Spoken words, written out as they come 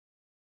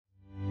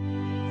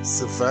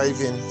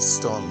Surviving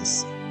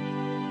storms.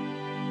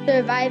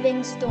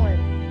 Surviving storm.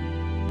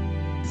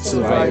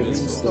 Surviving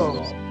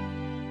storms.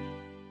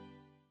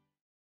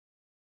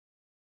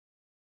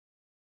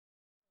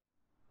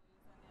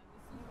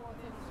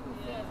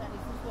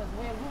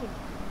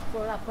 So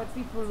Rapat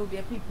people,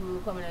 Loubiere people will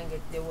come in and get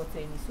their water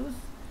in the sous.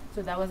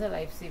 So that was a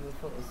lifesaver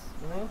for us,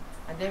 you know.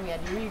 And then we had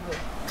the river.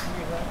 The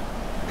river,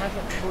 not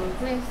a whole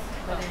place,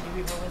 but then the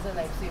river was a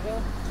lifesaver.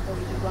 So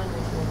we could go and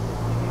wash water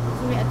from the river.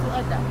 So we had to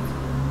adapt.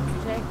 You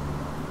check?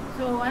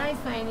 So what I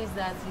find is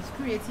that it's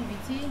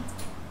creativity,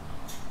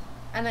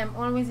 and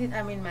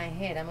I'm in my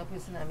head. I'm a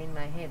person, I'm in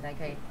my head.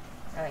 Like I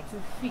like to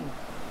think.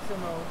 So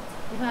now,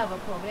 if I have a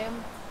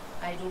problem,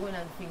 I don't want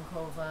to think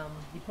of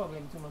the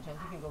problem too much. I'm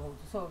thinking of how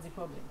to solve the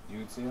problem. You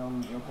would say your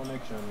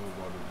connection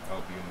would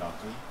help you in that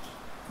too?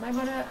 My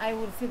mother, I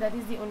would say that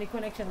is the only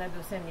connection that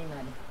will send me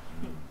mad.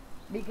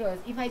 Because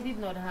if I did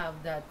not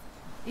have that,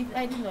 if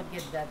I did not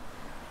get that,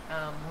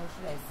 how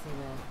should I say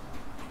now,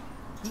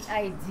 the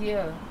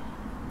idea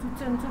to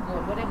turn to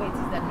God, whatever it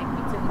is that make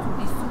me turn to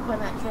this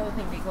supernatural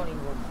thing they call in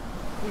God,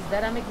 is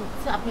that I make me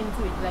tap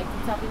into it, like to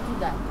tap into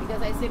that.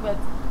 Because I say, but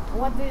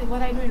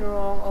what I doing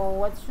wrong, or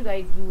what should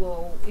I do,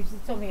 or if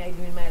it's something I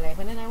do in my life,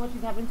 and then I watch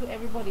it happen to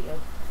everybody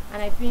else.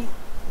 And I think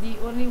the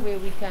only way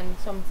we can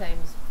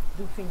sometimes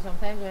do things,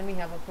 sometimes when we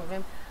have a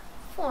problem,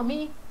 for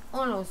me,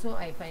 and also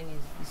I find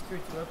is the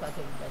spiritual part of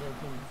it that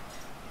helps me.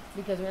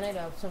 Because when I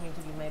don't have something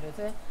to give my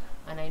daughter,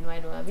 and I know I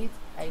don't have it,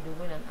 I do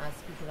go and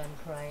ask people and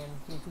cry and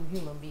think to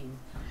human beings.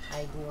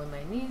 I go on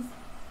my knees,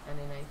 and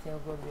then I tell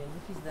God, well,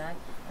 look is that,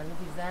 and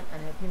look is that,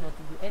 and help me not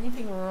to do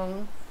anything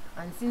wrong.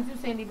 And since you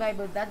say in the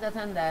Bible that,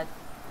 and that,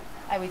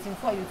 I'm waiting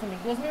for you to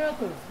make those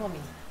miracles for me.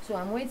 So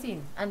I'm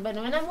waiting. But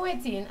when I'm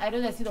waiting, I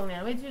don't just sit down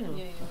and wait, you know.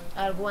 Yeah,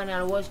 I'll go and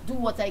I'll do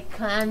what I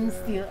can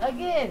still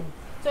again.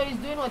 So it's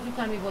doing what you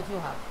can with what you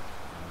have.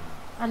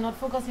 And not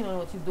focusing on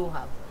what you don't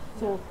have.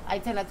 So I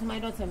tell that to my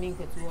daughter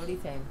Minka too all the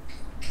time.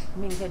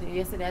 Minka,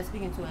 yesterday I was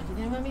speaking to her and she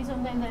said, Mommy,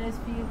 sometimes I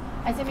just feel.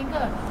 I said,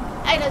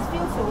 Minka, I just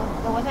feel so,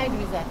 but what I do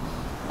is that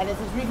I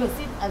just reverse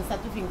it and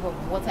start to think of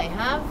what I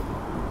have.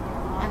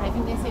 And I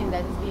think they're saying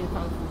that is being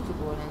thankful to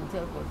God and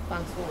tell God,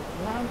 thanks for what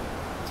you have.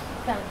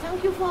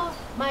 Thank you for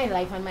my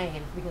life and my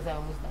health, because I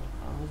almost died.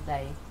 I almost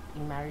died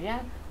in Maria.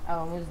 I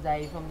almost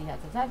died from the heart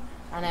attack,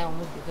 and I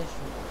almost get a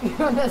stroke.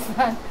 You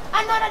understand?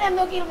 And none of them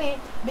don't kill me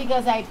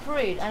because I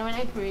prayed. And when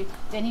I prayed,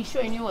 then he's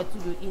showing you what to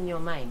do in your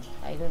mind.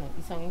 I don't know.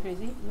 Is sounding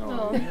crazy?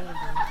 No.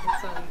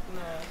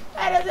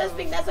 I just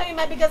think that's what you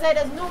might, because I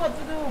just know what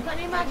to do. Can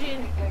you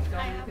imagine?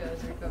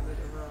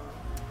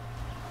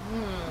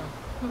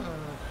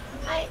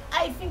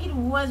 I think it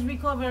was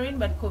recovering,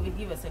 but COVID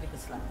gave us a little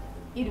slap.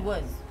 It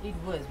was. We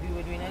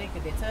were doing a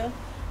little better.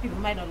 People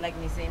might not like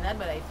me saying that,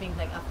 but I think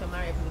like after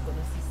Maria, people got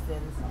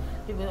assistance.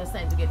 People were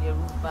starting to get their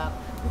roof back.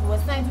 People were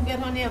starting to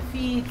get on their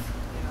feet.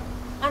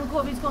 And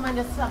COVID come and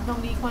just slap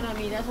down the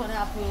economy. That's what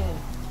happened.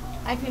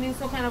 I feeling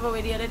so kind of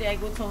away the other day. I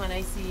go to and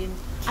I see him.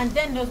 And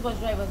then those bus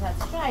drivers had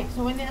strike.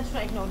 So when they had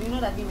strike now, you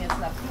know that give me a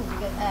slap too,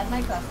 because I had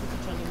my class to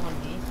teach on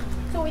Monday.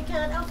 So we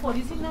cannot afford,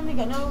 you see,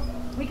 Dominica, no,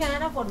 we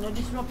cannot afford no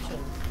disruption.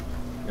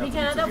 We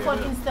cannot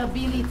afford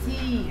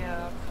instability.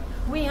 Yeah.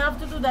 We have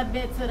to do that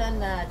better than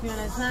that, you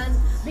understand?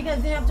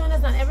 Because they have to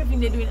understand everything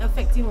they're doing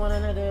affecting one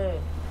another.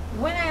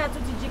 When I had to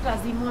teach a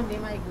class the Monday,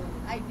 my God,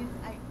 I do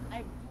my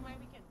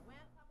weekend.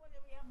 Well,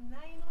 we have 9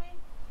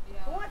 weeks.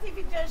 Yeah. What if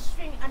it just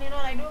shrink? And you know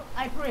what I do?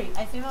 I pray.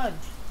 I say, Lord,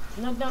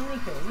 not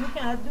Dominica, you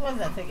cannot do us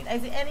that again. I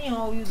say,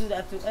 anyhow you do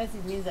that to us,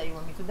 it means that you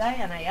want me to die,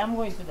 and I am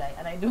going to die,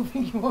 and I don't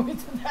think you want me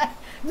to die.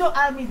 No,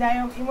 I'll be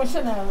die of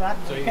emotional.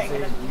 So you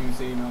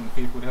say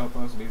faith would help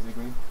us,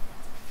 basically?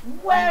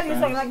 Well, you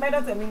sound like my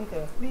daughter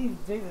Minka. Please,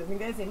 Jesus.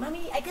 Minka say,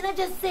 Mommy, I cannot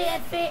just say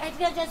faith, I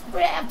cannot just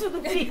pray, I have to do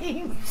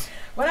things.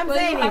 What I'm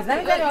saying is, let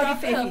me tell you how the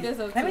faith is.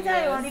 Let me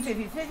tell you how the faith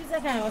is. Faith is a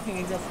kind of thing,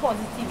 it's a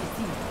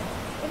positivity.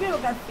 If you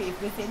look at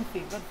faith, we're saying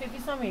faith, but faith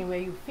is something where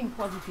you think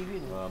positive, you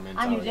know,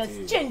 and you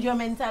just change your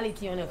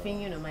mentality on a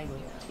thing, you know, my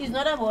God. It's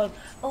not about,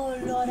 oh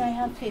Lord, I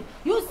have faith.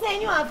 You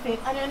saying you have faith,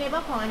 and your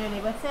neighbor come and your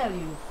neighbor tell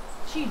you,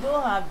 she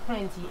don't have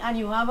plenty, and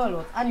you have a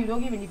lot, and you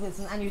don't give any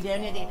person, and you're there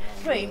and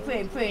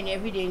you're praying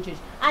every day in church.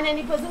 And then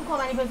the person come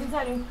and the person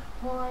tell you,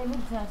 oh, I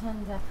look that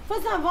and that.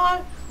 First of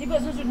all, the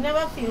person should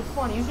never feel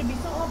funny. You should be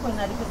so open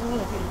that the person will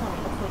feel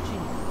funny approaching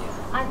you.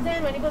 And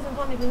then when the person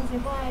comes, the person say,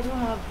 boy, I don't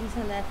have this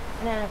and that.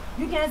 And then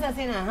you can't start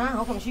saying,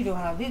 how come she don't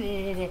have this?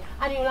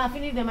 And you're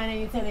laughing at them and then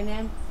you're telling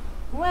them,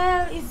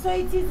 well, it's so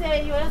it is,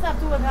 you just have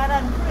to work hard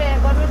and pray,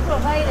 God will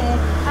provide it.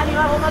 And you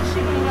have how much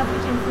sugar in your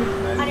kitchen food,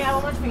 and you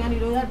have how much thing, and you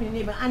don't help your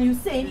neighbor. And you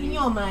saying in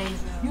your mind,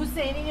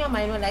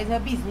 well, that's her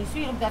business, so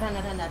you look that and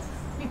that and that.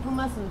 People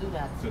mustn't do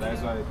that. So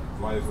that's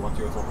why is what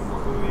you're talking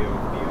about earlier,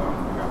 we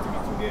have to be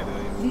together.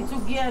 You know? The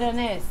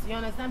togetherness, you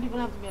understand? People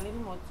have to be a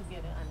little more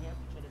together and help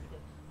each other,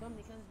 because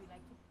Dominicans